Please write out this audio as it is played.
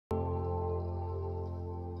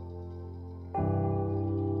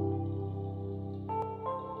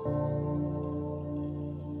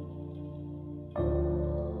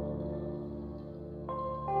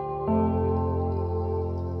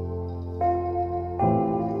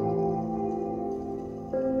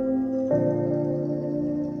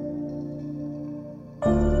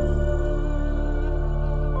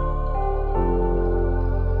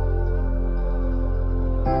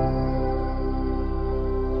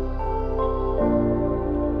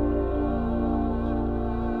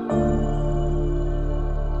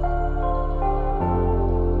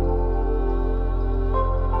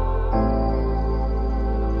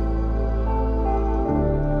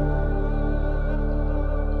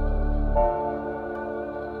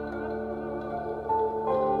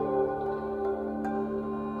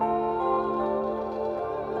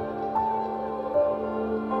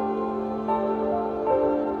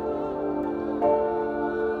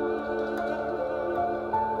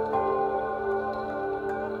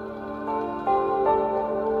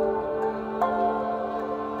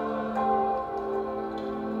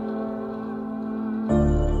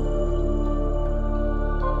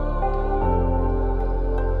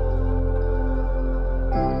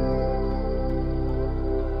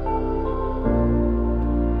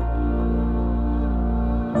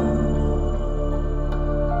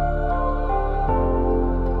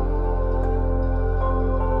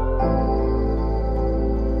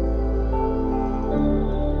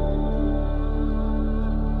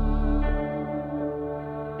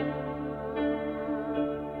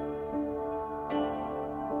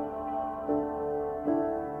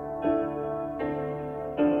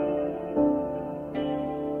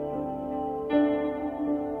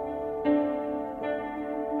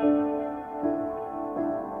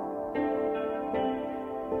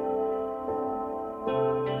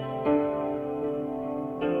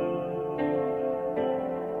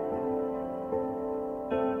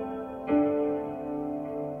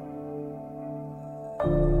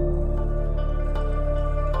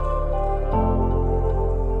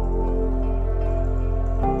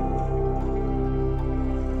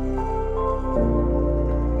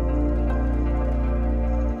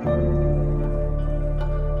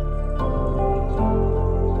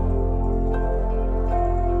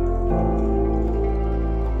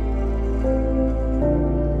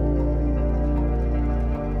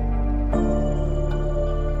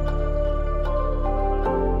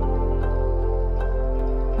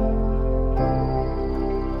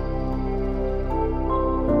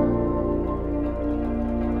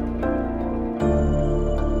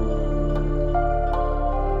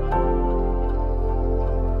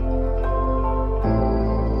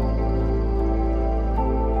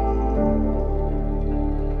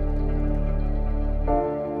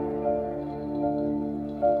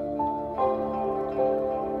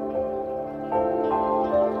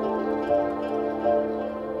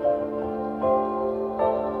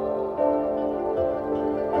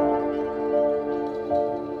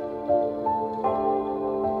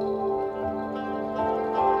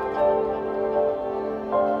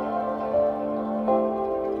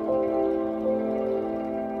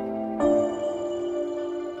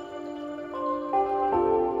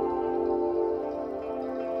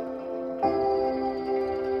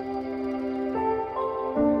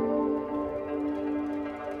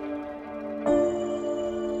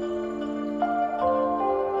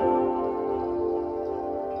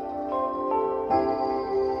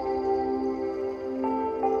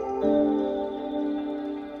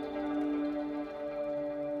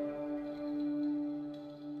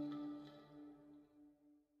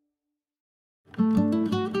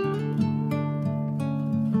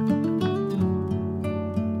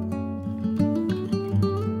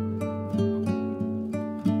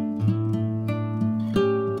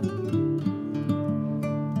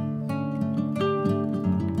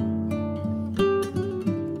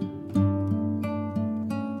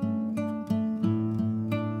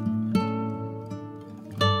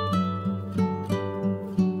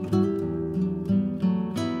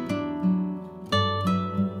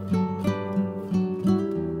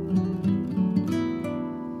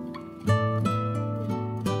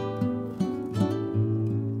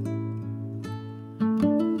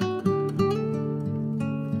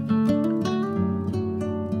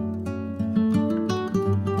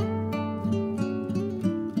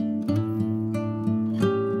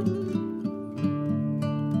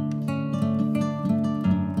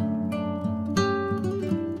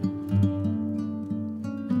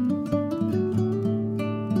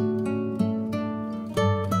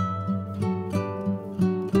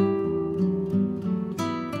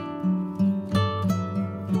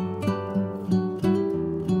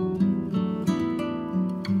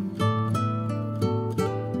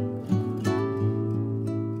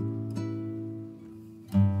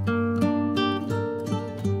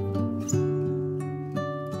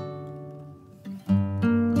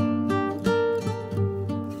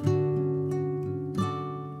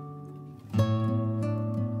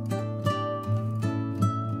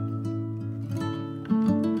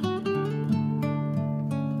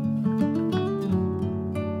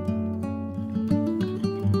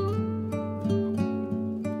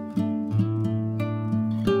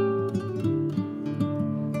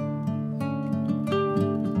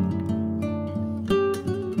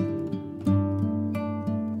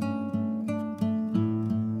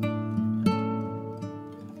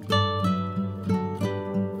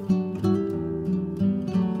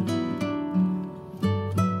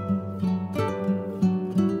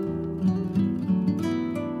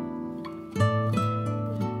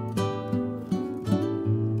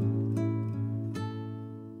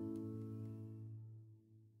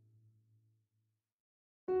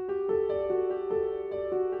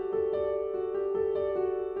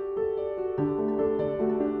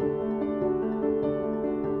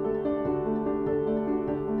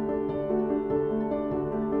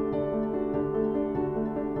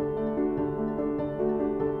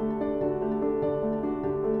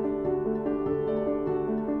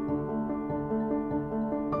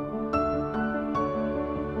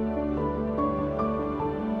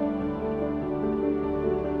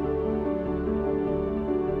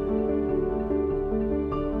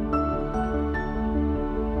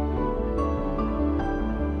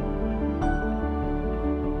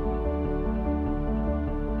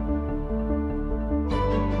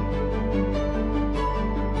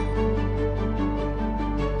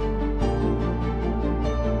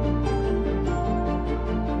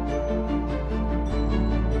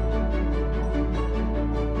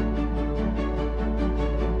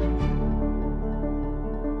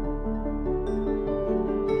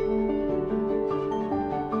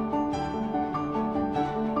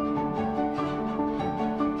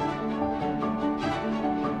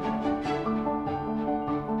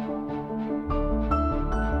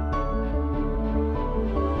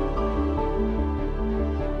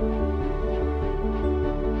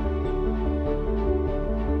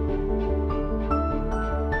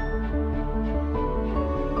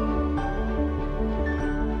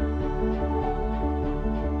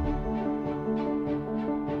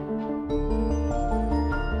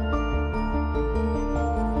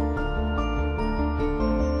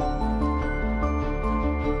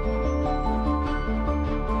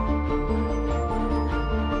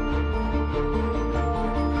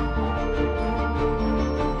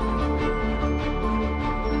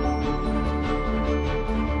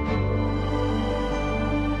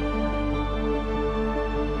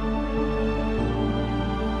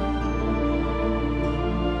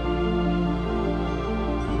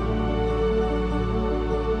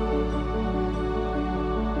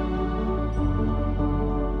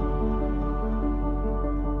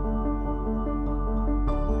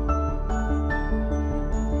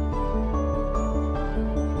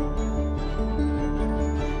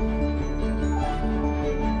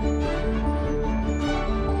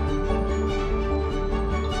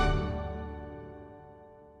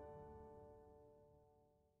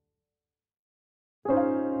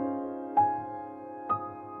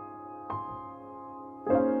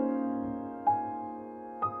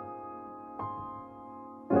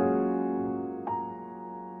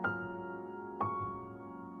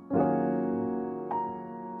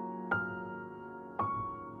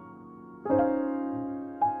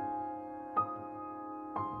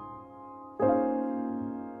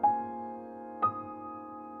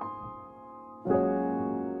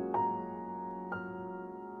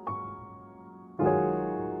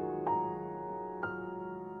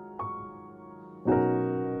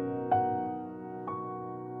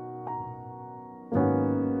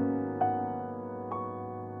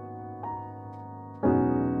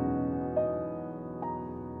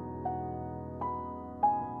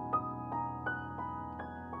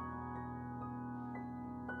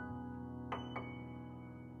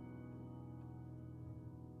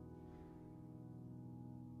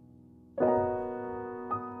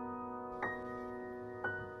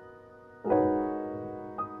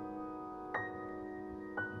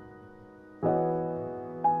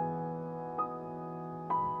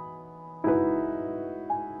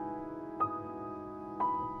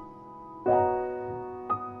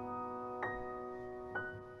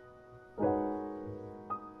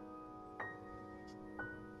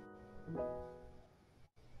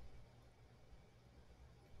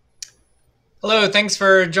Hello, thanks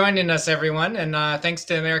for joining us, everyone. And thanks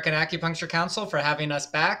to American Acupuncture Council for having us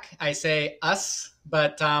back. I say us,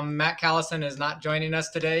 but Matt Callison is not joining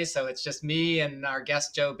us today. So it's just me and our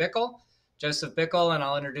guest, Joseph Bickle, and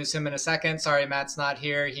I'll introduce him in a second. Sorry, Matt's not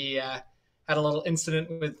here. He had a little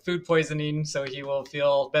incident with food poisoning, so he will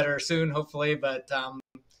feel better soon, hopefully, but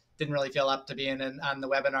didn't really feel up to being on the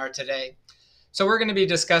webinar today. So we're going to be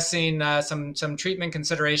discussing some treatment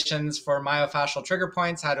considerations for myofascial trigger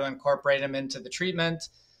points, how to incorporate them into the treatment,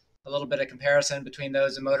 a little bit of comparison between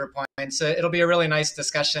those and motor points. It'll be a really nice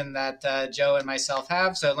discussion that Joe and myself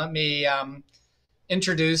have. So let me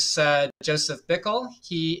introduce Joseph Bickle.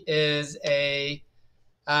 He is a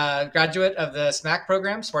graduate of the SMAC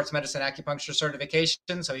program, Sports Medicine Acupuncture Certification.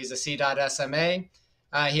 So he's a C.SMA.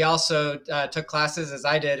 He also took classes, as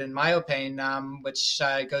I did, in MyoPain, which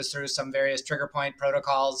goes through some various trigger point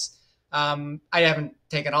protocols. I haven't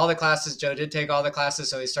taken all the classes. Joe did take all the classes,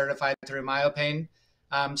 so he's certified through MyoPain.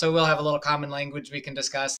 So we'll have a little common language we can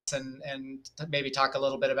discuss and maybe talk a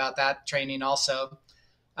little bit about that training also.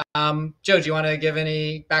 Joe, do you want to give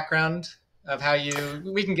any background of how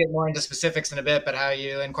we can get more into specifics in a bit, but how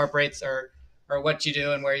you incorporate or what you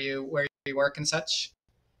do and where you work and such?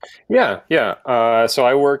 Yeah. So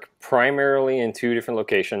I work primarily in two different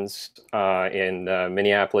locations in the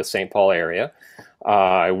Minneapolis-St. Paul area.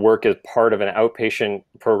 I work as part of an outpatient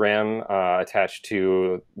program attached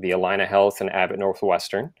to the Allina Health and Abbott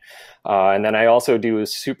Northwestern. And then I also do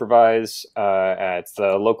supervise at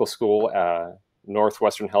the local school,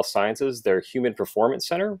 Northwestern Health Sciences, their Human Performance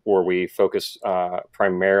Center, where we focus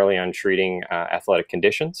primarily on treating athletic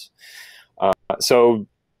conditions. So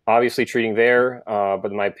obviously treating there,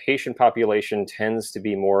 but my patient population tends to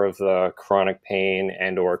be more of the chronic pain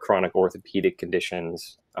and or chronic orthopedic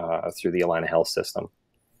conditions through the Allina Health system.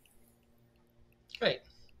 Great.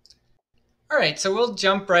 All right, so we'll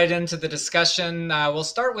jump right into the discussion. We'll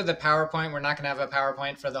start with a PowerPoint. We're not going to have a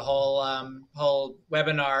PowerPoint for the whole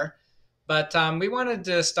webinar, but we wanted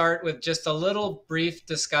to start with just a little brief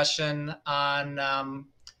discussion on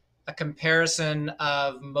a comparison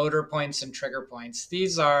of motor points and trigger points.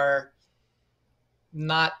 These are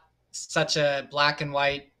not such a black and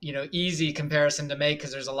white, easy comparison to make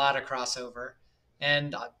because there's a lot of crossover.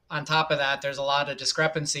 And on top of that, there's a lot of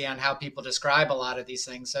discrepancy on how people describe a lot of these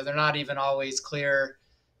things. So they're not even always clear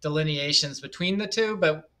delineations between the two,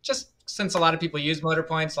 but just since a lot of people use motor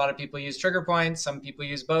points, a lot of people use trigger points, some people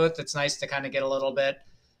use both, it's nice to kind of get a little bit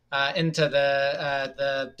into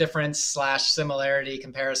the difference/similarity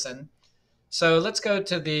comparison. So let's go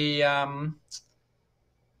to the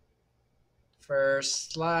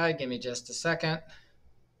first slide. Give me just a second. All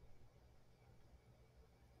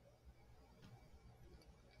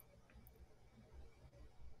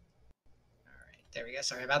right, there we go.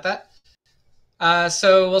 Sorry about that.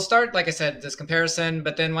 So we'll start, like I said, this comparison,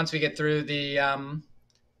 but then once we get through the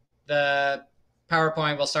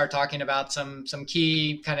PowerPoint, we'll start talking about some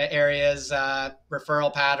key kind of areas,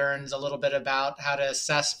 referral patterns, a little bit about how to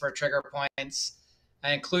assess for trigger points,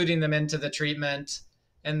 including them into the treatment.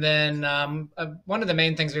 And then one of the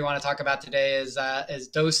main things we want to talk about today is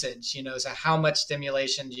dosage. So how much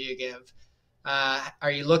stimulation do you give?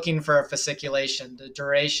 Are you looking for a fasciculation, the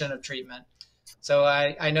duration of treatment? So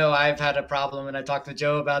I know I've had a problem, and I talked to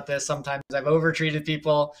Joe about this. Sometimes I've overtreated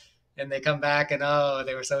people, and they come back and, oh,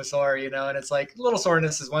 they were so sore, and it's like a little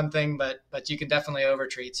soreness is one thing, but you can definitely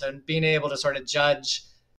overtreat. So being able to sort of judge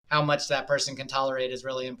how much that person can tolerate is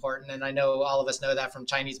really important. And I know all of us know that from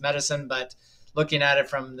Chinese medicine, but looking at it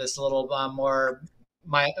from this little more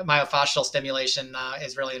myofascial stimulation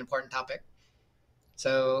is really an important topic.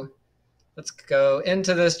 So let's go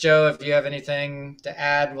into this. Joe, if you have anything to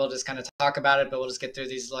add, we'll just kind of talk about it, but we'll just get through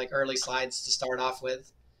these like early slides to start off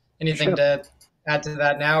with. Anything to add to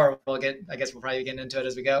that now, or I guess we'll probably get into it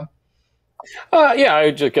as we go. Yeah, I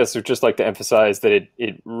guess I'd just like to emphasize that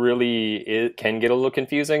it can get a little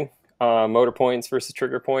confusing, motor points versus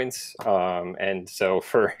trigger points. And so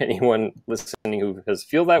for anyone listening who has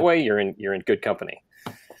feel that way, you're in good company.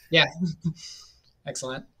 Yeah.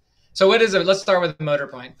 Excellent. So what is it? Let's start with the motor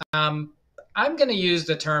point. I'm going to use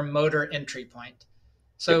the term motor entry point.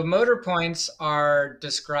 So motor points are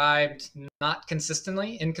described not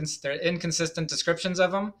consistently, inconsistent descriptions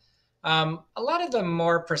of them. A lot of the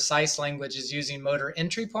more precise language is using motor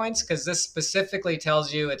entry points because this specifically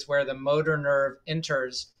tells you it's where the motor nerve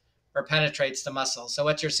enters or penetrates the muscle. So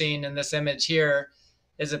what you're seeing in this image here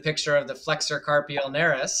is a picture of the flexor carpi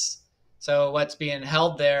ulnaris. So what's being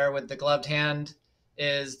held there with the gloved hand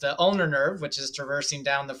is the ulnar nerve, which is traversing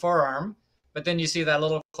down the forearm. But then you see that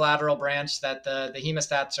little collateral branch that the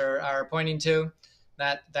hemostats are pointing to.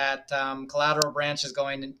 That collateral branch is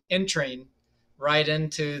going and entering right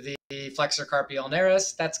into the flexor carpi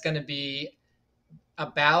ulnaris. That's going to be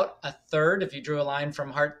about a third. If you drew a line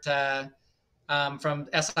from heart to, from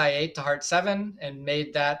SI8 to heart 7 and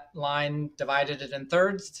made that line, divided it in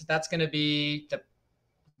thirds, that's going to be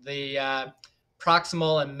the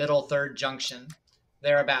proximal and middle third junction,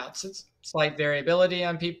 thereabouts. It's slight variability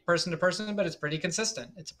on person to person, but it's pretty consistent.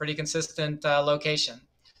 It's a pretty consistent location.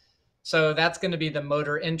 So that's going to be the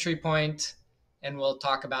motor entry point, and we'll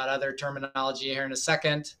talk about other terminology here in a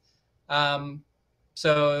second.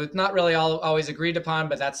 So it's not really always agreed upon,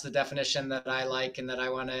 but that's the definition that I like and that I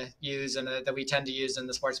want to use and that we tend to use in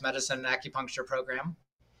the sports medicine and acupuncture program.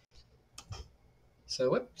 So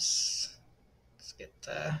whoops, let's get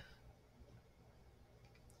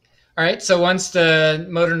all right, so once the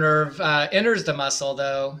motor nerve enters the muscle,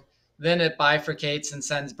 though, then it bifurcates and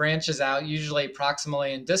sends branches out, usually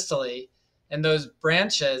proximally and distally. And those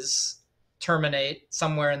branches terminate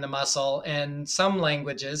somewhere in the muscle. And some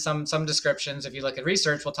languages, some descriptions, if you look at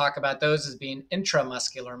research, will talk about those as being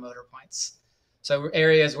intramuscular motor points. So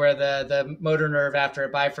areas where the motor nerve, after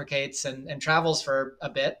it bifurcates and travels for a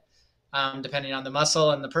bit, depending on the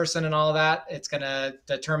muscle and the person and all of that, it's going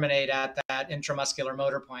to terminate at that intramuscular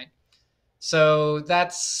motor point. So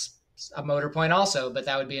that's a motor point also, but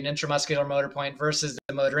that would be an intramuscular motor point versus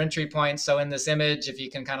the motor entry point. So in this image, if you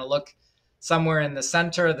can kind of look somewhere in the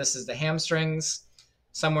center, this is the hamstrings.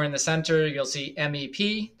 Somewhere in the center, you'll see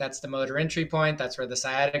MEP. That's the motor entry point. That's where the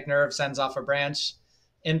sciatic nerve sends off a branch,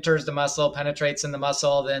 enters the muscle, penetrates in the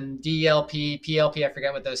muscle. Then DLP, PLP, I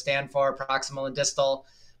forget what those stand for, proximal and distal.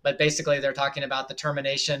 But basically, they're talking about the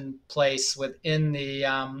termination place within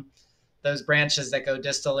the those branches that go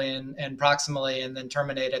distally and proximally and then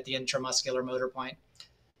terminate at the intramuscular motor point.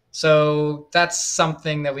 So that's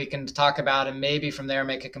something that we can talk about and maybe from there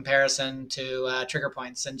make a comparison to trigger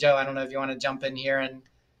points. And Joe, I don't know if you want to jump in here and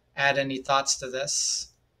add any thoughts to this.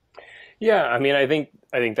 Yeah, I mean, I think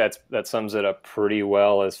that sums it up pretty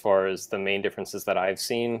well as far as the main differences that I've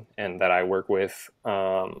seen and that I work with,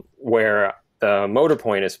 where the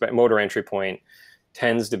motor entry point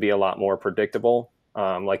tends to be a lot more predictable.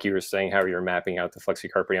 Like you were saying, how you're mapping out the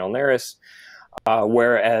flexi-carpi ulnaris,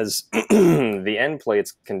 whereas the end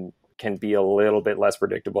plates can be a little bit less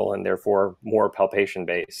predictable and therefore more palpation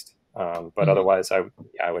based. But otherwise,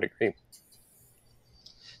 I would agree.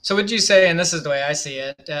 So would you say, and this is the way I see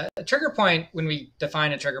it, a trigger point, when we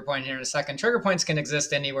define a trigger point here in a second, trigger points can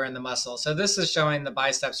exist anywhere in the muscle. So this is showing the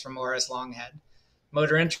biceps femoris long head.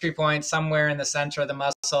 Motor entry point somewhere in the center of the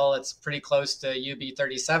muscle. It's pretty close to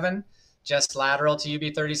UB37. Just lateral to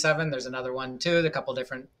UB37. There's another one too, a couple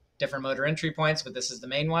different motor entry points, but this is the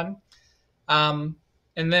main one. And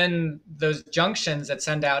then those junctions that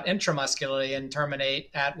send out intramuscularly and terminate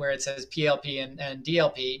at where it says PLP and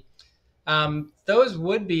DLP, those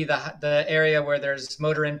would be the area where there's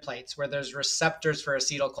motor end plates, where there's receptors for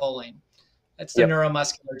acetylcholine. It's the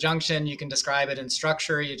neuromuscular junction. You can describe it in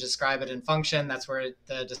structure. You describe it in function. That's where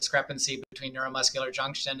the discrepancy between neuromuscular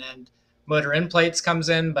junction and motor end plates comes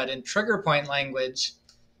in. But in trigger point language,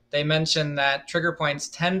 they mention that trigger points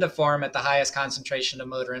tend to form at the highest concentration of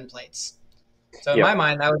motor end plates. So in my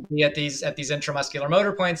mind, that would be at these intramuscular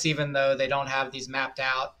motor points, even though they don't have these mapped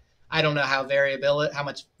out. I don't know how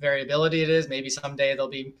much variability it is. Maybe someday there'll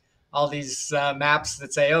be all these maps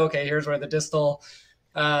that say, oh, okay, here's where the distal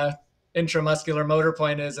intramuscular motor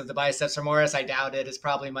point is of the biceps femoris. I doubt it. It's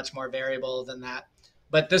probably much more variable than that.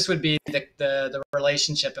 But this would be the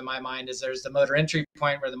relationship in my mind is there's the motor entry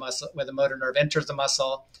point where the motor nerve enters the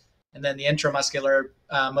muscle, and then the intramuscular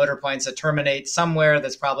motor points that terminate somewhere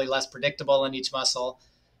that's probably less predictable in each muscle.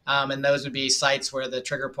 And those would be sites where the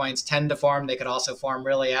trigger points tend to form. They could also form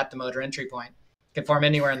really at the motor entry point. It could form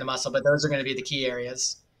anywhere in the muscle, but those are going to be the key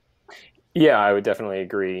areas. Yeah, I would definitely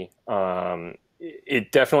agree.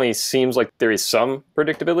 It definitely seems like there is some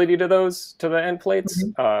predictability to the end plates,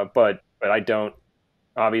 but I don't.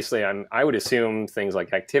 Obviously, I would assume things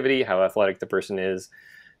like activity, how athletic the person is,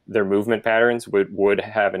 their movement patterns would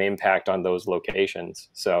have an impact on those locations.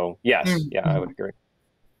 So yes, I would agree.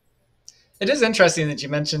 It is interesting that you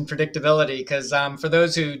mentioned predictability because for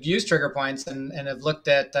those who use trigger points and have looked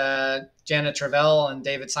at Janet Travell and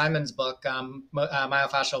David Simon's book,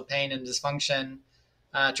 Myofascial Pain and Dysfunction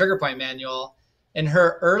Trigger Point Manual, in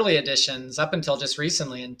her early editions, up until just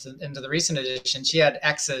recently, into the recent edition, she had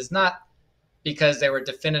X's, not because they were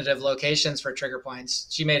definitive locations for trigger points.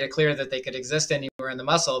 She made it clear that they could exist anywhere in the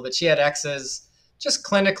muscle, but she had X's just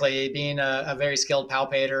clinically, being a very skilled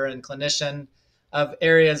palpator and clinician, of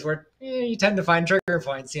areas where you tend to find trigger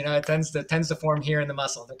points. You know, it tends to form here in the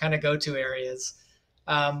muscle. They're kind of go-to areas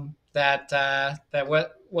that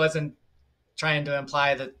wasn't trying to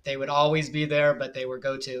imply that they would always be there, but they were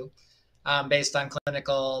go-to based on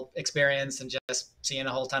clinical experience and just seeing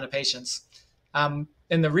a whole ton of patients.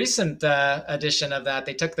 In the recent edition of that,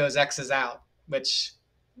 they took those X's out, which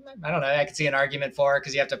I don't know, I could see an argument for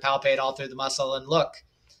because you have to palpate all through the muscle and look.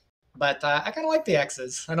 But I kind of like the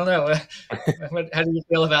X's. I don't know. How do you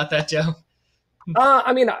feel about that, Joe?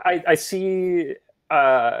 I mean, I see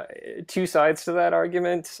two sides to that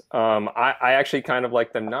argument. I actually kind of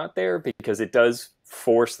like them not there because it does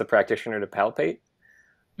force the practitioner to palpate,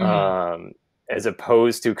 as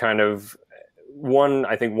opposed to kind of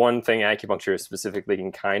I think one thing acupuncture specifically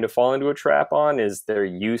can kind of fall into a trap on is they're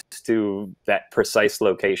used to that precise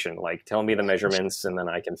location. Like, tell me the measurements and then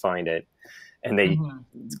I can find it. And they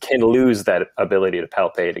can lose that ability to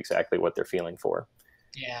palpate exactly what they're feeling for.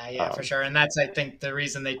 Yeah, for sure. And that's, I think, the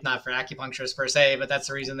reason not for acupuncturists per se, but that's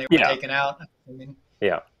the reason they were taken out. I mean,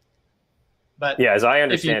 but as I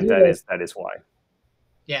understand, that is why.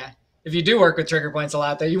 Yeah. If you do work with trigger points a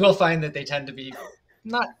lot, though, you will find that they tend to be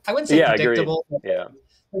not, I wouldn't say predictable.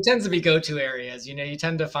 It tends to be go-to areas. You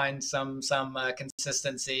tend to find some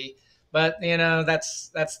consistency, but that's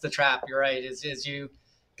the trap. You're right. Is you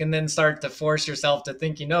can then start to force yourself to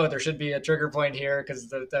think, there should be a trigger point here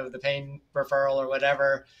because of the pain referral or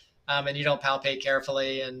whatever. And you don't palpate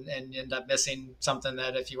carefully and you end up missing something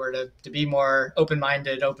that if you were to be more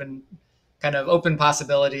open-minded, open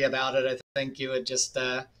possibility about it, I think you would just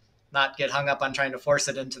not get hung up on trying to force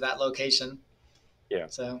it into that location. Yeah.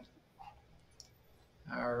 So,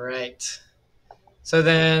 all right. So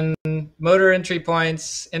then motor entry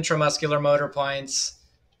points, intramuscular motor points.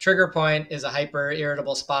 Trigger point is a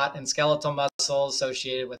hyper-irritable spot in skeletal muscle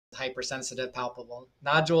associated with hypersensitive palpable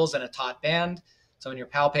nodules in a taut band. So when you're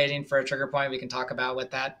palpating for a trigger point, we can talk about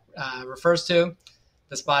what that refers to.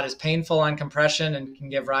 The spot is painful on compression and can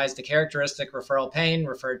give rise to characteristic referral pain,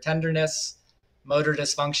 referred tenderness, motor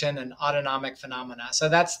dysfunction, and autonomic phenomena. So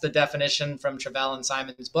that's the definition from Travell and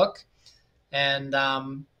Simon's book. And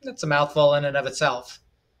it's a mouthful in and of itself.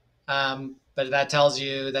 But that tells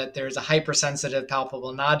you that there's a hypersensitive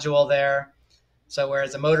palpable nodule there. So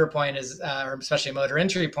whereas a motor point is, or especially a motor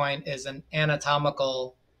entry point, is an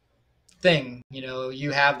anatomical thing.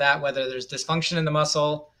 You have that whether there's dysfunction in the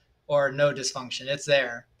muscle or no dysfunction. It's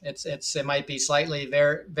there. It might be slightly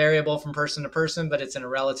variable from person to person, but it's in a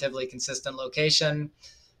relatively consistent location.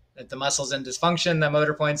 If the muscle's in dysfunction, the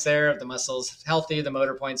motor point's there. If the muscle's healthy, the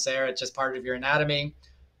motor point's there. It's just part of your anatomy.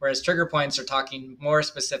 Whereas trigger points are talking more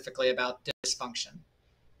specifically about dysfunction.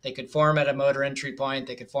 They could form at a motor entry point.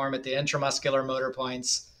 They could form at the intramuscular motor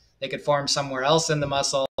points. They could form somewhere else in the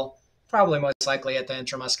muscle, probably most likely at the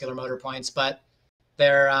intramuscular motor points, but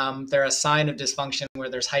they're a sign of dysfunction where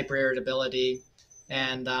there's hyperirritability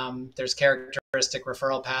and there's characteristic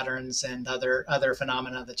referral patterns and other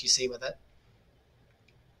phenomena that you see with it.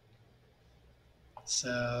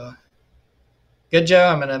 So, good, Joe.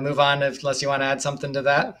 I'm going to move on unless you want to add something to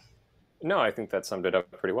that. No, I think that summed it up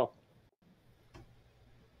pretty well.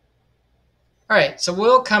 All right, so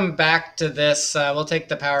we'll come back to this. We'll take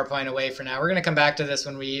the PowerPoint away for now. We're going to come back to this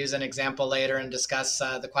when we use an example later and discuss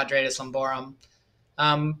the quadratus lumborum.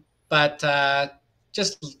 But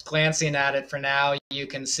just glancing at it for now, you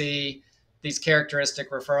can see these characteristic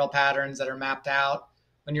referral patterns that are mapped out.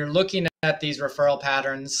 When you're looking at these referral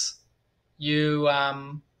patterns,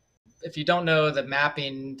 if you don't know the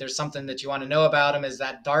mapping, there's something that you want to know about them is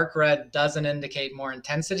that dark red doesn't indicate more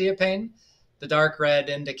intensity of pain. The dark red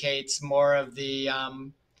indicates more of the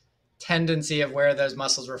tendency of where those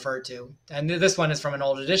muscles refer to. And this one is from an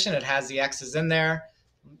old edition. It has the X's in there.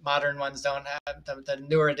 Modern ones don't have, the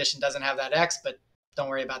newer edition doesn't have that X, but don't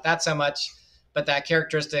worry about that so much. But that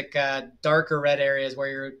characteristic darker red area is where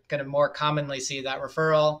you're going to more commonly see that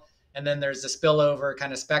referral. And then there's the spillover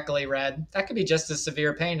kind of speckly red. That could be just as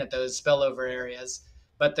severe pain at those spillover areas,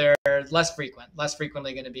 but they're less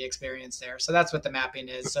frequently going to be experienced there. So that's what the mapping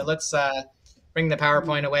is. So let's bring the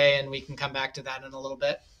PowerPoint away and we can come back to that in a little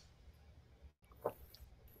bit.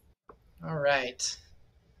 All right.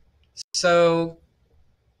 So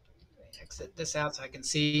exit this out so I can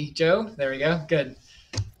see Joe. There we go. Good.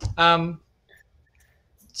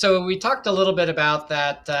 So we talked a little bit about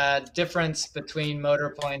that difference between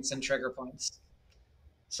motor points and trigger points.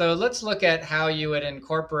 So let's look at how you would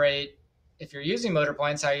incorporate, if you're using motor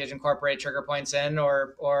points, how you'd incorporate trigger points in,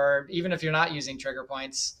 or even if you're not using trigger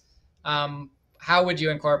points, how would you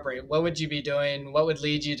incorporate? What would you be doing? What would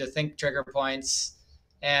lead you to think trigger points?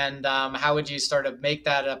 And how would you sort of make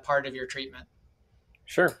that a part of your treatment?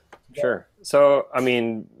 Sure. So, I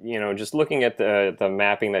mean, just looking at the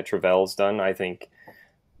mapping that Travell's done, I think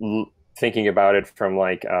thinking about it from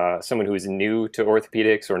like someone who's new to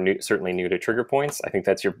orthopedics or certainly new to trigger points, I think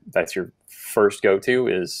that's your first go-to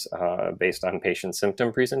is based on patient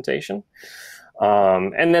symptom presentation.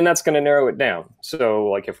 And then that's going to narrow it down. So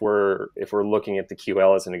like if we're looking at the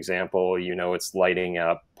QL as an example, it's lighting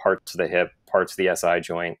up parts of the hip, parts of the SI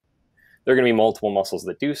joint. There are going to be multiple muscles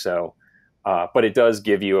that do so, but it does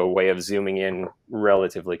give you a way of zooming in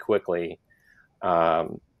relatively quickly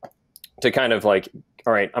to kind of like,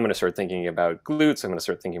 all right, I'm going to start thinking about glutes. I'm going to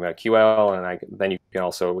start thinking about QL, and then you can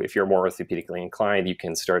also, if you're more orthopedically inclined, you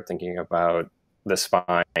can start thinking about the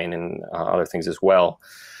spine and other things as well.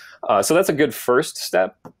 So that's a good first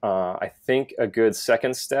step. I think a good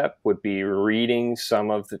second step would be reading some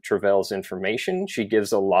of the Travell's information. She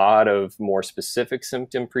gives a lot of more specific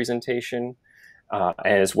symptom presentation,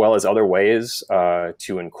 as well as other ways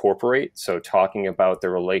to incorporate. So talking about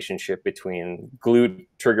the relationship between glute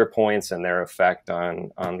trigger points and their effect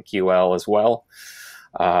on the QL as well.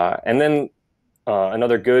 And then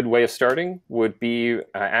another good way of starting would be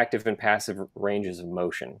active and passive ranges of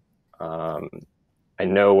motion. I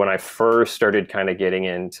know when I first started kind of getting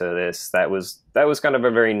into this, that was kind of a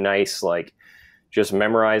very nice, like, just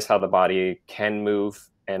memorize how the body can move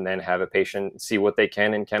and then have a patient see what they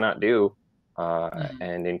can and cannot do,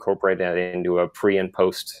 and incorporate that into a pre and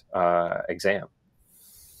post exam.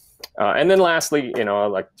 And then lastly,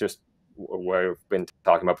 like just what I've been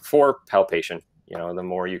talking about before, palpation. The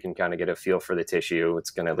more you can kind of get a feel for the tissue, it's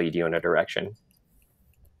going to lead you in a direction.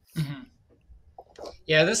 Mm-hmm.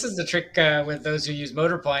 Yeah, this is the trick with those who use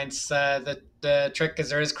motor points. The trick is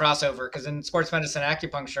there is crossover, because in sports medicine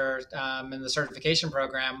acupuncture, in the certification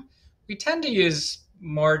program, we tend to use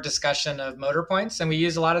more discussion of motor points, and we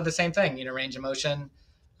use a lot of the same thing, range of motion,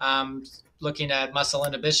 looking at muscle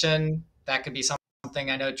inhibition. That could be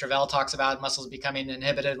something I know Travell talks about, muscles becoming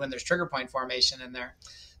inhibited when there's trigger point formation in there.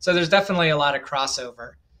 So there's definitely a lot of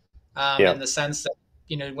crossover in the sense that,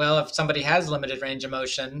 well, if somebody has limited range of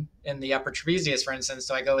motion in the upper trapezius, for instance,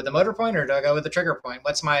 do I go with the motor point or do I go with the trigger point?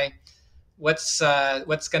 What's going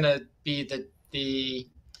to be the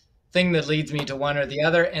thing that leads me to one or the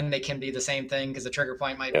other? And they can be the same thing, because the trigger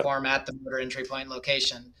point might form at the motor entry point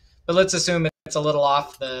location. But let's assume it's a little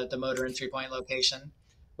off the motor entry point location.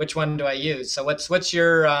 Which one do I use? So what's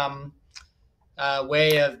your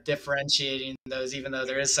way of differentiating those, even though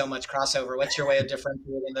there is so much crossover? What's your way of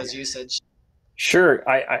differentiating those usage? Sure.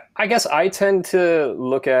 I guess I tend to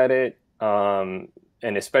look at it, and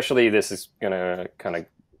especially this is going to kind of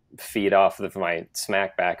feed off of my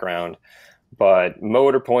SMAC background, but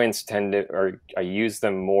motor points I use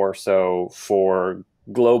them more so for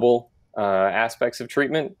global aspects of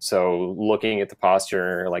treatment. So looking at the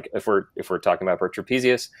posture, like if we're talking about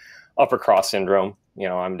trapezius, upper cross syndrome,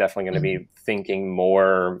 I'm definitely going to be thinking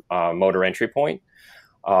more motor entry point.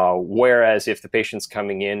 Whereas if the patient's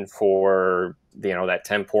coming in for that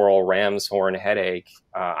temporal ram's horn headache,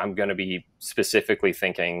 I'm going to be specifically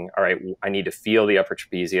thinking, all right, I need to feel the upper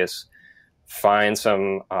trapezius, find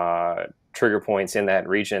some trigger points in that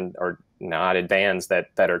region or knotted bands that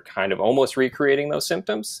are kind of almost recreating those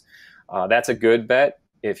symptoms. That's a good bet.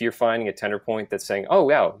 If you're finding a tender point that's saying, oh,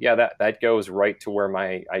 wow, yeah, that goes right to where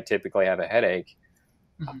I typically have a headache,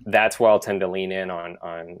 that's where I'll tend to lean in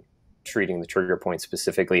on treating the trigger point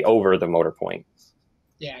specifically over the motor point.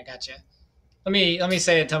 Yeah, I gotcha. Let me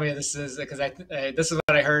say it. Tell me if this is, because this is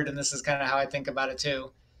what I heard, and this is kind of how I think about it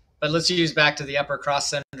too. But let's use back to the upper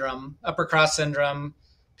cross syndrome. Upper cross syndrome,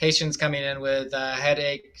 patients coming in with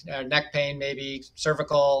headache, neck pain, maybe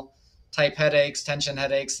cervical type headaches, tension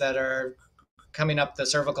headaches that are coming up the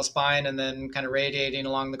cervical spine and then kind of radiating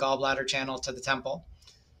along the gallbladder channel to the temple.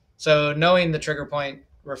 So knowing the trigger point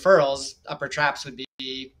referrals, upper traps would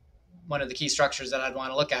be one of the key structures that I'd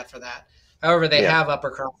want to look at for that. However, they have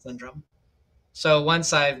upper cross syndrome. So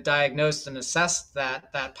once I've diagnosed and assessed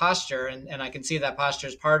that posture, and I can see that posture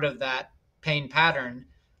is part of that pain pattern,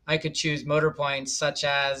 I could choose motor points such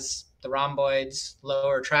as the rhomboids,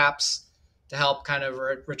 lower traps, to help kind of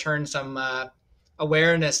return some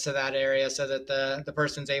awareness to that area, so that the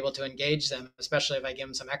person's able to engage them, especially if I give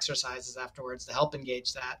them some exercises afterwards to help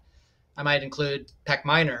engage that. I might include pec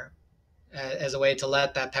minor as a way to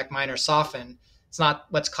let that pec minor soften. It's not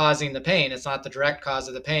what's causing the pain. It's not the direct cause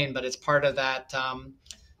of the pain, but it's part of that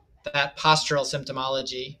that postural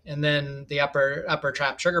symptomology. And then the upper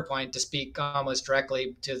trap trigger point to speak almost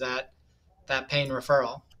directly to that pain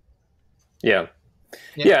referral. Yeah.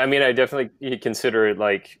 I mean, I definitely consider it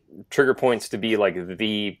like trigger points to be like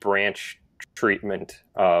the branch treatment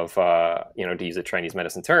of, to use a Chinese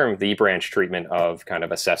medicine term, the branch treatment of kind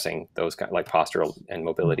of assessing those kind of like postural and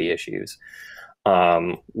mobility issues,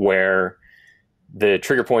 where the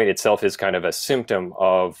trigger point itself is kind of a symptom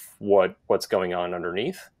of what's going on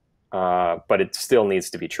underneath, but it still needs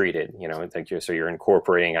to be treated. So you're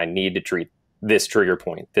incorporating, I need to treat this trigger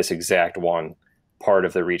point, this exact one part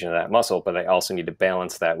of the region of that muscle, but I also need to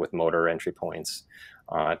balance that with motor entry points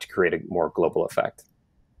to create a more global effect.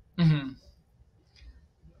 Mm-hmm.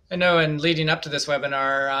 I know, and leading up to this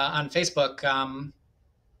webinar on Facebook,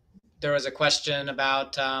 there was a question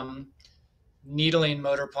about needling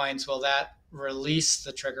motor points. Will that release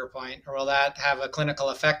the trigger point, or will that have a clinical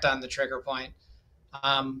effect on the trigger point?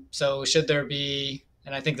 So should there be,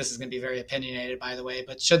 and I think this is going to be very opinionated, by the way,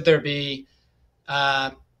 but should there be,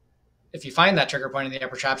 if you find that trigger point in the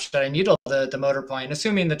upper trap, should I needle the motor point,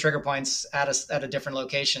 assuming the trigger point's at a different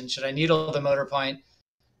location? Should I needle the motor point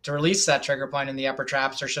to release that trigger point in the upper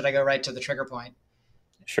traps, or should I go right to the trigger point?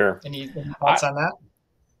 Sure. Any thoughts on that?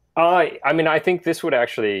 I mean, I think this would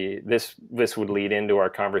lead into our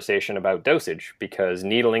conversation about dosage, because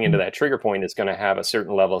needling into that trigger point is going to have a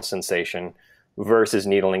certain level of sensation versus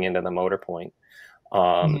needling into the motor point.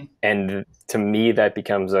 And to me, that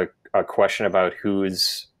becomes a question about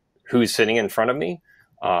who's sitting in front of me.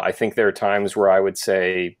 I think there are times where I would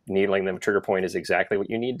say needling the trigger point is exactly what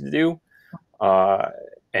you need to do.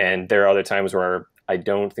 And there are other times where I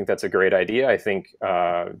don't think that's a great idea. I think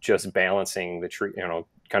just balancing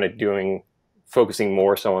kind of focusing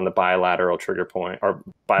more so on the bilateral trigger point or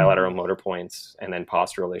bilateral motor points and then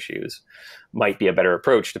postural issues might be a better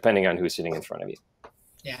approach depending on who's sitting in front of you.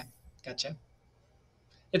 Yeah, gotcha.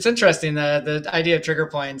 It's interesting, the idea of trigger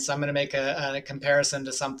points. I'm going to make a comparison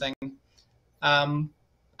to something. I'm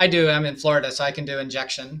in Florida, so I can do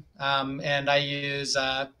injection. And I use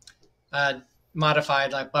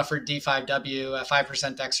modified, like buffered D5W,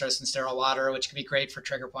 5% dextrose and sterile water, which can be great for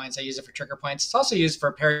trigger points. I use it for trigger points. It's also used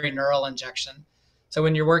for perineural injection. So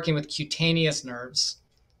when you're working with cutaneous nerves,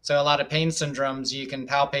 so a lot of pain syndromes, you can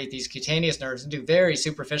palpate these cutaneous nerves and do very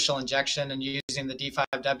superficial injection and using the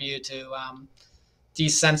D5W to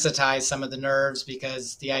desensitize some of the nerves,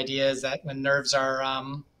 because the idea is that when nerves are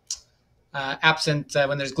absent,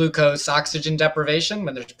 when there's glucose oxygen deprivation,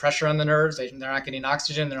 when there's pressure on the nerves, they're not getting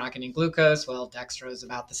oxygen, they're not getting glucose. Well, dextrose is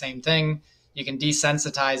about the same thing. You can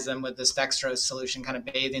desensitize them with this dextrose solution, kind of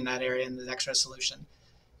bathing that area in the dextrose solution.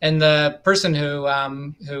 And the person who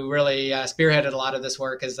really spearheaded a lot of this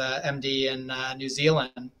work is MD in New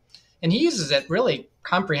Zealand. And he uses it really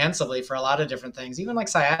comprehensively for a lot of different things, even like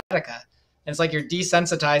sciatica. And it's like you're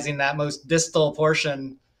desensitizing that most distal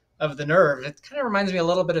portion of the nerve. It kind of reminds me a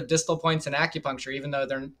little bit of distal points in acupuncture, even though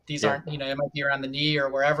these aren't, it might be around the knee or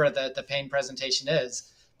wherever the pain presentation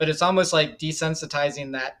is. But it's almost like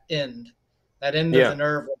desensitizing that end of the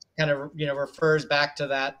nerve, which kind of, refers back to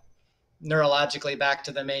that neurologically back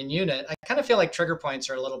to the main unit. I kind of feel like trigger points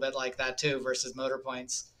are a little bit like that too versus motor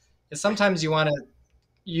points. Is sometimes you want to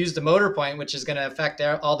use the motor point, which is going to affect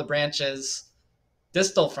all the branches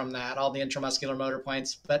distal from that, all the intramuscular motor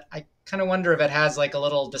points. But I kind of wonder if it has like a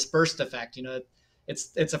little dispersed effect.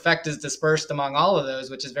 Its effect is dispersed among all of those,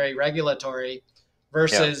 which is very regulatory,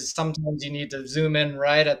 versus sometimes you need to zoom in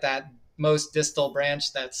right at that most distal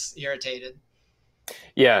branch that's irritated.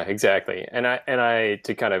 Yeah, exactly. And I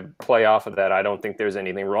to kind of play off of that, I don't think there's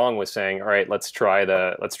anything wrong with saying, all right, let's try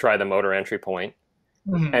the motor entry point,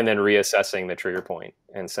 and then reassessing the trigger point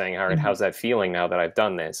and saying, all right, how's that feeling now that I've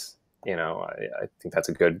done this? I think that's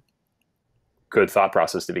a good thought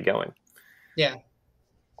process to be going. Yeah.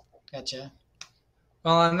 Gotcha.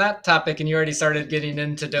 Well, on that topic, and you already started getting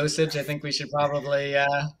into dosage, I think we should probably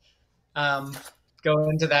go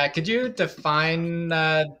into that. Could you define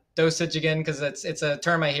dosage again? Because it's a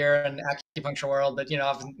term I hear in acupuncture world, but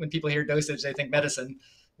often when people hear dosage, they think medicine,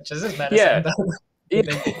 which is medicine.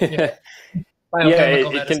 Yeah.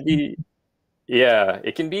 Biochemical medicine.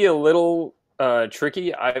 It can be a little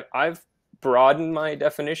tricky. I've broadened my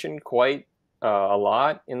definition quite a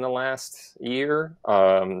lot in the last year.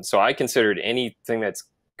 So I considered anything that's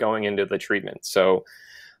going into the treatment. So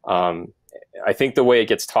I think the way it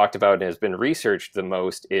gets talked about and has been researched the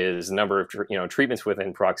most is number of treatments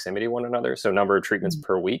within proximity of one another. So number of treatments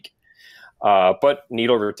per week. But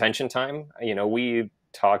needle retention time, we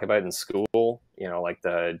talk about in school, like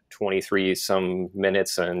the 23 some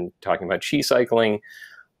minutes and talking about chi cycling.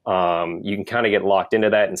 You can kind of get locked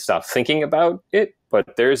into that and stop thinking about it.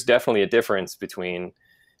 But there's definitely a difference between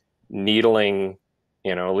needling,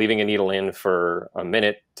 leaving a needle in for a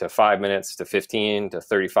minute to 5 minutes to 15 to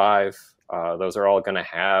 35. Those are all going to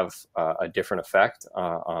have a different effect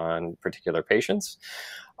on particular patients.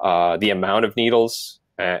 The amount of needles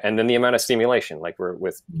and then the amount of stimulation, like we're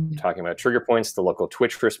talking about trigger points, the local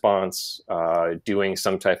twitch response, doing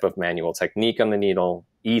some type of manual technique on the needle,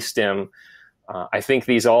 e-stim. I think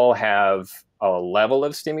these all have a level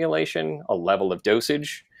of stimulation, a level of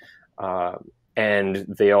dosage, and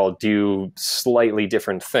they all do slightly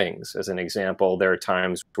different things. As an example, there are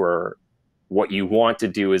times where what you want to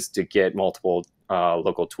do is to get multiple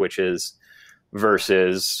local twitches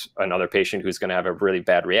versus another patient who's going to have a really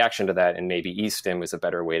bad reaction to that, and maybe e-stim is a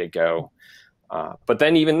better way to go. But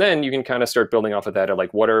then even then, you can kind of start building off of that, of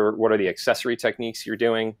like, what are the accessory techniques you're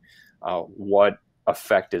doing? What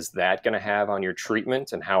effect is that going to have on your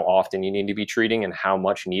treatment, and how often you need to be treating, and how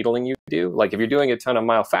much needling you do? Like if you're doing a ton of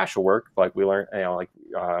myofascial work, like we learn, like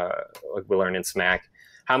we learn in SMAC,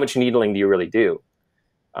 how much needling do you really do?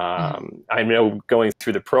 I know going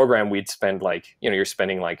through the program, we'd spend like, you're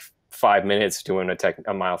spending like 5 minutes doing a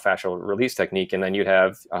myofascial release technique, and then you'd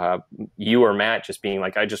have you or Matt just being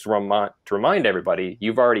like, I just to remind everybody,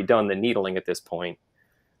 you've already done the needling at this point,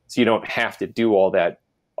 so you don't have to do all that,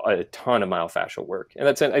 a ton of myofascial work. And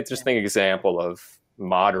that's an interesting example of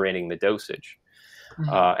moderating the dosage.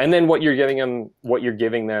 And then what you're giving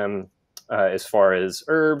them as far as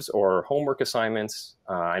herbs or homework assignments.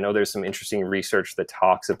 I know there's some interesting research that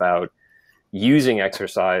talks about using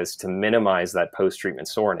exercise to minimize that post-treatment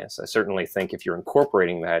soreness. I certainly think if you're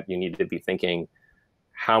incorporating that, you need to be thinking,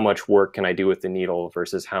 how much work can I do with the needle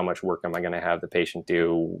versus how much work am I going to have the patient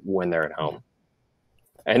do when they're at home?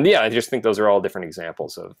 And yeah, I just think those are all different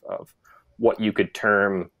examples of what you could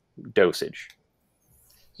term dosage.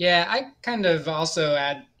 Yeah, I kind of also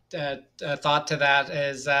add a thought to that,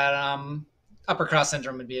 is that upper cross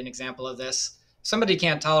syndrome would be an example of this. Somebody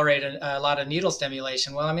can't tolerate a lot of needle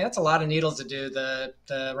stimulation. Well, I mean, that's a lot of needles to do the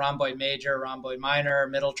rhomboid major, rhomboid minor,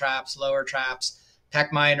 middle traps, lower traps,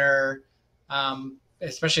 pec minor,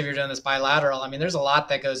 especially if you're doing this bilateral. I mean, there's a lot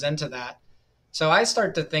that goes into that. So I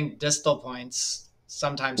start to think distal points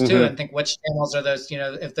sometimes too, and think which channels are those,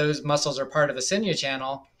 if those muscles are part of a sinew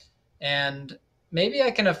channel, and maybe I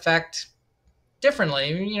can affect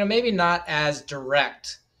differently, maybe not as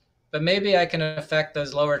direct, but maybe I can affect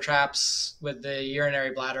those lower traps with the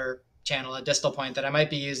urinary bladder channel, a distal point that I might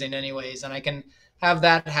be using anyways, and I can have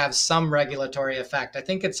that have some regulatory effect. I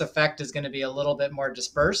think its effect is going to be a little bit more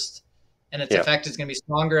dispersed, and its effect is going to be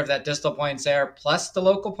stronger if that distal point's there plus the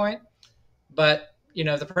local point. But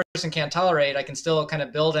the person can't tolerate, I can still kind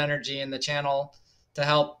of build energy in the channel to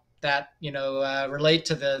help that, relate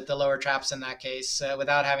to the lower traps in that case,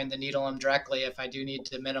 without having to needle them directly if I do need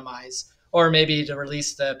to minimize. Or maybe to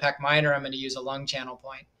release the pec minor, I'm going to use a lung channel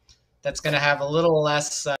point. That's going to have a little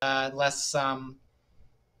less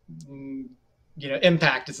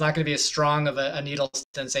impact. It's not going to be as strong of a needle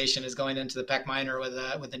sensation as going into the pec minor with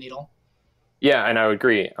a needle. Yeah, and I would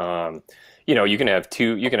agree. You can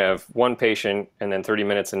have one patient, and then 30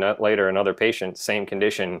 minutes later, another patient, same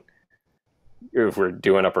condition. If we're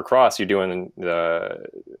doing upper cross, you're doing the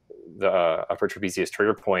upper trapezius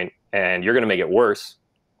trigger point, and you're going to make it worse.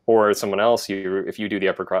 Or someone else, if you do the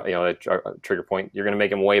upper cross, trigger point, you're going to make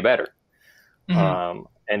them way better. And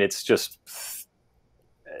it's just,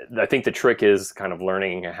 I think the trick is kind of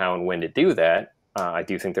learning how and when to do that. I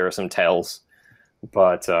do think there are some tells,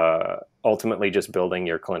 but ultimately just building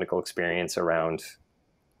your clinical experience around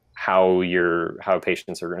how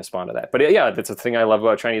patients are going to respond to that. But yeah, that's the thing I love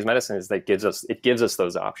about Chinese medicine, is that it gives us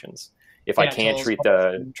those options. If I can't treat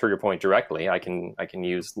the trigger point directly, I can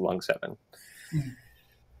use lung 7.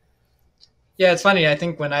 Yeah, it's funny. I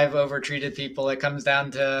think when I've overtreated people, it comes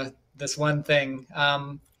down to this one thing.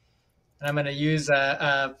 And I'm going to use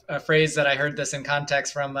a phrase that I heard this in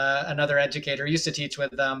context from another educator who used to teach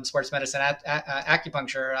with sports medicine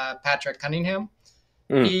acupuncture, Patrick Cunningham.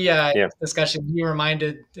 Discussion, he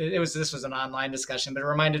reminded, this was an online discussion, but it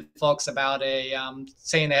reminded folks about a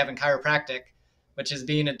saying they have in chiropractic, which is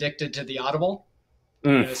being addicted to the audible. So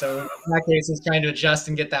in that case, it's trying to adjust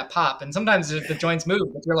and get that pop. And sometimes the joints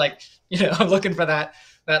move, but you're like, I'm looking for that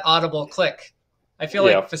audible click. I feel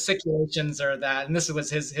like fasciculations are that, and this was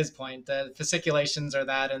his point, that fasciculations are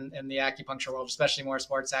that in the acupuncture world, especially more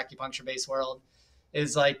sports acupuncture-based world,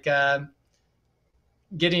 is like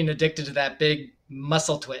getting addicted to that big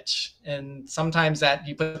muscle twitch. And sometimes that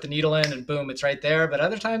you put the needle in and boom, it's right there, but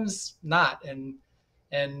other times not. And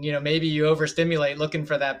maybe you overstimulate looking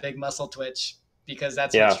for that big muscle twitch, because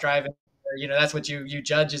that's what's driving, that's what you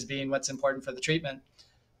judge as being what's important for the treatment.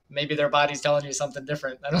 Maybe their body's telling you something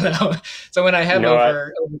different. I don't know. So when I have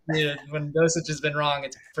overtreated, when dosage has been wrong,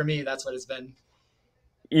 for me, that's what it's been.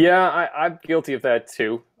 Yeah, I'm guilty of that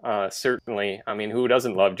too. Certainly. I mean, who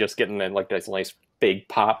doesn't love just getting this nice big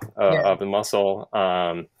pop of the muscle?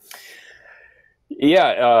 What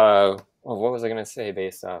was I going to say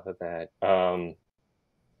based off of that?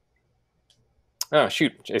 Oh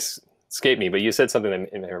shoot, escaped me, but you said something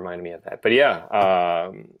that reminded me of that. But yeah,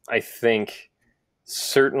 I think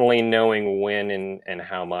certainly knowing when and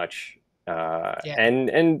how much, Yeah.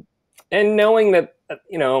 and knowing that,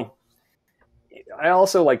 you know, I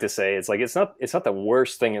also like to say it's like it's not the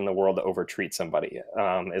worst thing in the world to overtreat somebody,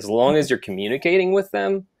 as long as you're communicating with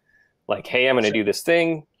them. Like, hey, I'm going to Sure. do this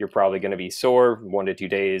thing. You're probably going to be sore 1 to 2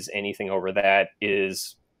 days. Anything over that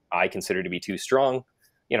is I consider to be too strong.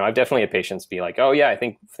 You know, I've definitely had patients be like, "Oh yeah, I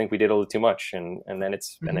think we did a little too much," and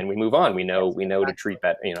then we move on. We know to treat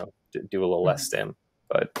that. You know, to do a little less Mhm. stim.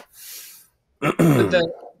 But But I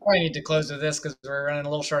probably need to close with this because we're running a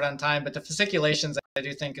little short on time. But the fasciculations, I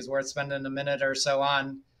do think is worth spending a minute or so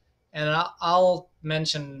on, and I'll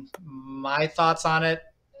mention my thoughts on it.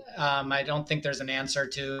 I don't think there's an answer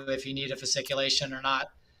to if you need a fasciculation or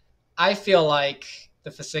not. I feel like the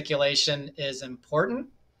fasciculation is important,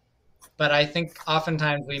 but I think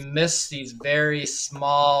oftentimes we miss these very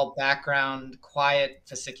small background, quiet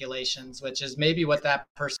fasciculations, which is maybe what that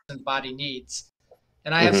person's body needs.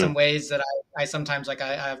 And I have mm-hmm, some ways that I sometimes like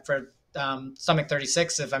I for stomach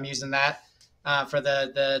 36 if I'm using that for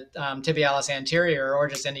the tibialis anterior or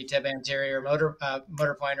just any tib anterior motor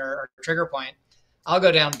point or trigger point. I'll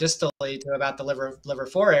go down distally to about the liver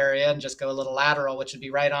 4 area and just go a little lateral, which would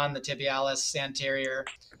be right on the tibialis anterior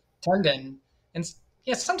tendon. And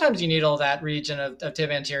yeah, sometimes you need all that region of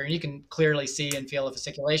tib anterior, and you can clearly see and feel a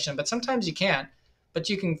fasciculation, but sometimes you can't. But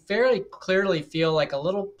you can fairly clearly feel like a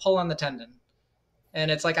little pull on the tendon. And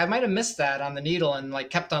it's like I might have missed that on the needle and like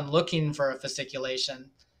kept on looking for a fasciculation.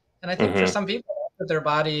 And I think for mm-hmm, some people, that their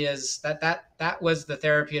body is that was the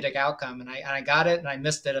therapeutic outcome, and I got it and I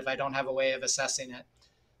missed it if I don't have a way of assessing it.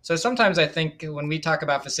 So sometimes I think when we talk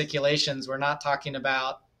about fasciculations, we're not talking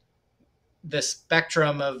about the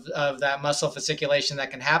spectrum of that muscle fasciculation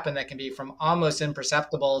that can happen, that can be from almost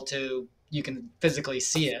imperceptible to you can physically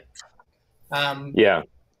see it. Um, yeah,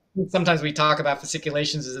 Sometimes we talk about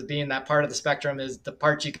fasciculations as being that part of the spectrum is the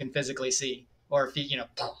part you can physically see, or if you know,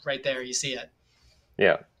 right there, you see it.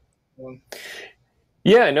 yeah. Um,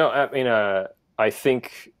 Yeah, no, I mean, I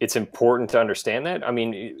think it's important to understand that. I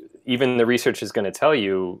mean, even the research is going to tell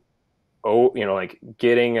you, oh, you know, like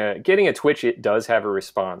getting a twitch, it does have a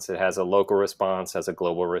response. It has a local response, has a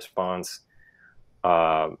global response,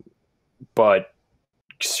 um, but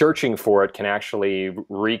searching for it can actually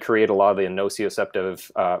recreate a lot of the nociceptive,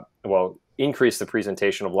 well, increase the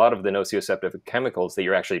presentation of a lot of the nociceptive chemicals that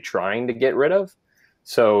you're actually trying to get rid of.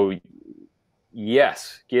 So,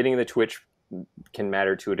 yes, getting the twitch can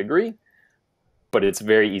matter to a degree, but it's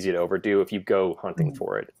very easy to overdo if you go hunting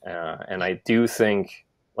for it. And yeah, I do think,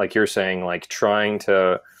 like you're saying, like trying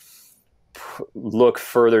to look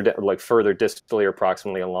further, like further distally or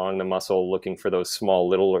proximally along the muscle, looking for those small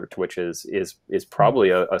littler twitches is probably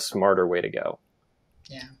a smarter way to go.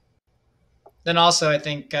 yeah. Then also, I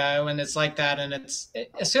think when it's like that, and it's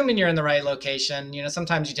assuming you're in the right location, you know,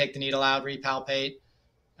 sometimes you take the needle out, repalpate.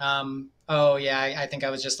 Oh yeah, I think I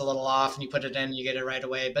was just a little off, and you put it in, you get it right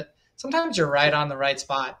away. But sometimes you're right on the right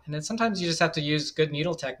spot, and then sometimes you just have to use good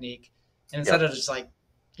needle technique, and instead Yep. of just like,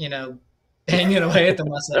 you know, banging away at the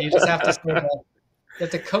muscle, you just have to sort of you have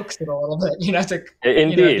to coax it a little bit. You have to, you know,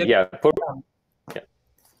 Indeed, get yeah. Put yeah.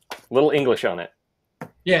 A little English on it.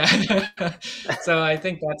 yeah. So I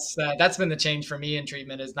think that's been the change for me in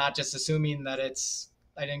treatment is not just assuming that it's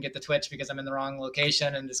I didn't get the twitch because I'm in the wrong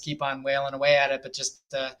location and just keep on wailing away at it, but just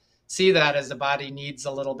to see that as the body needs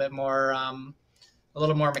a little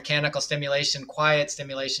more mechanical stimulation, quiet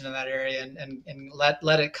stimulation in that area, and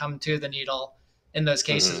let it come to the needle in those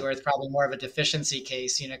cases Hmm. where it's probably more of a deficiency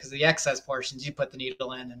case, you know, because the excess portions you put the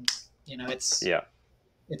needle in and you know Yeah,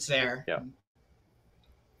 it's there. yeah,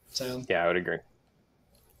 So yeah. I would agree.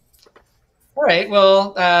 all right.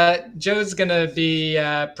 Well, Joe's going to be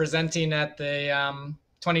presenting at the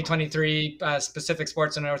 2023 Specific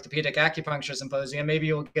Sports and Orthopedic Acupuncture Symposium.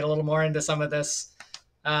 Maybe we'll get a little more into some of this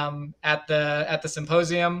at the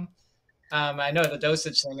symposium. I know the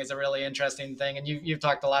dosage thing is a really interesting thing, and you've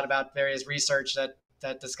talked a lot about various research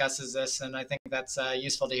that discusses this, and I think that's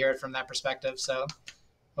useful to hear it from that perspective. So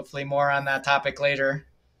hopefully more on that topic later.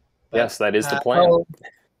 Yes, But that is the plan. oh,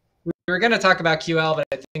 we were going to talk about QL, but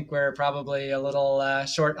I think we're probably a little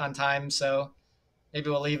short on time, so maybe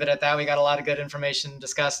we'll leave it at that. We got a lot of good information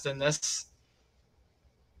discussed in this.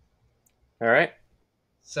 All right.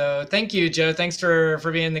 So thank you, Joe. Thanks for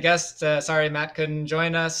being the guest. Sorry Matt couldn't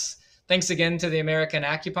join us. Thanks again to the American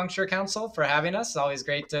Acupuncture Council for having us. It's always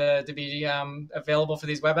great to be available for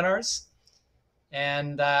these webinars.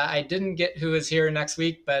 And I didn't get who is here next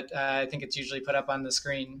week, but I think it's usually put up on the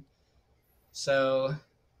screen. So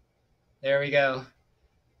there we go.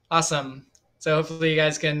 Awesome. So hopefully you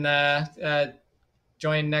guys can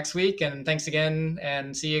join next week. And thanks again,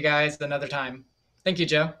 and see you guys another time. Thank you,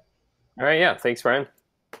 Joe. All right, yeah, thanks, Brian.